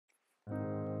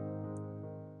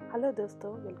Hello दोस्तों,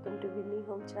 welcome to Winnie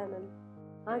home channel.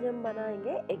 आज हम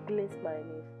बनाएंगे एगलेस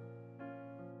मायोनीज।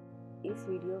 इस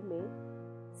वीडियो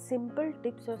में सिंपल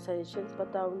टिप्स और सजेशंस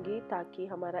बताऊंगी ताकि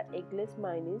हमारा एगलेस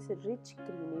मायोनीज रिच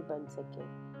क्रीमी बन सके।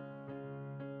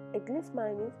 एगलेस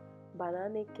मायोनीज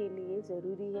बनाने के लिए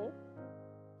ज़रूरी है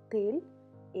तेल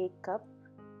 1 कप,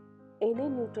 एनी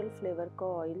न्यूट्रल फ्लेवर का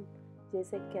ऑयल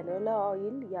जैसे कैनोला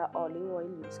ऑयल या ऑलिव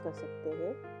ऑयल यूज कर सकते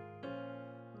हैं,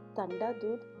 ठंडा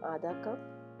दूध आधा कप,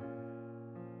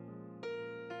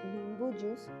 नींबू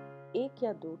जूस 1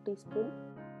 या 2 टीस्पून,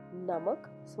 नमक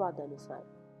स्वाद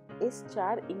अनुसार। इस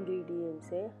 4 इंग्रेडिएंट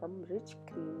से हम रिच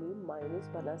क्रीमी मायोनीज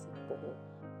बना सकते हैं।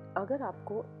 अगर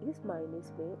आपको इस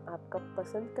मायोनीज में आपका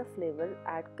पसंद का फ्लेवर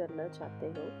ऐड करना चाहते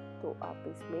हो तो आप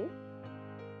इसमें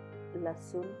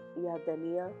लहसुन या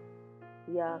धनिया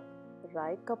या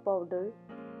राई का पाउडर,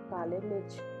 काले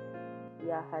मिर्च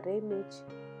या हरे मिर्च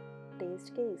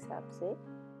टेस्ट के हिसाब से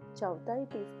चौथाई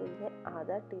टीस्पून से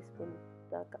आधा टीस्पून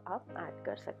तक आप ऐड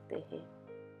कर सकते हैं।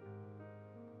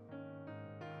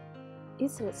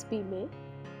 इस रेसिपी में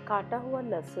काटा हुआ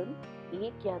लहसुन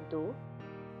 1 या 2,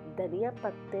 धनिया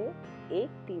पत्ते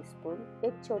 1 टीस्पून,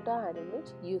 एक छोटा हरी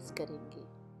मिर्च यूज करेंगे।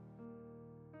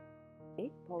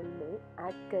 एक बाउल में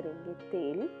ऐड करेंगे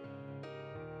तेल,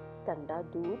 ठंडा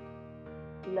दूध,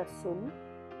 लहसुन,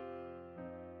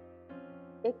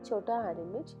 एक छोटा हरी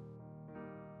मिर्च,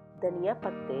 धनिया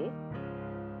पत्ते,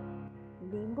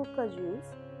 नींबू का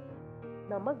जूस,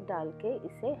 नमक डाल के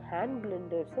इसे हैंड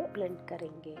ब्लेंडर से ब्लेंड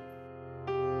करेंगे।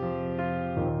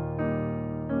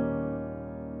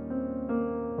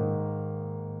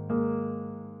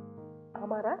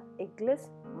 हमारा एगलेस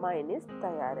मायोनीज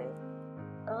तैयार है।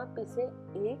 आप इसे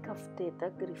 1 हफ्ते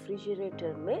तक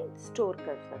रेफ्रिजरेटर में स्टोर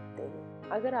कर सकते हैं।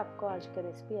 अगर आपको आज का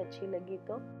रेसिपी अच्छी लगी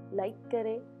तो लाइक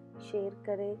करें, शेयर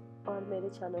करें और मेरे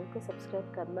चैनल को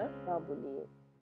सब्सक्राइब करना ना भूलिए।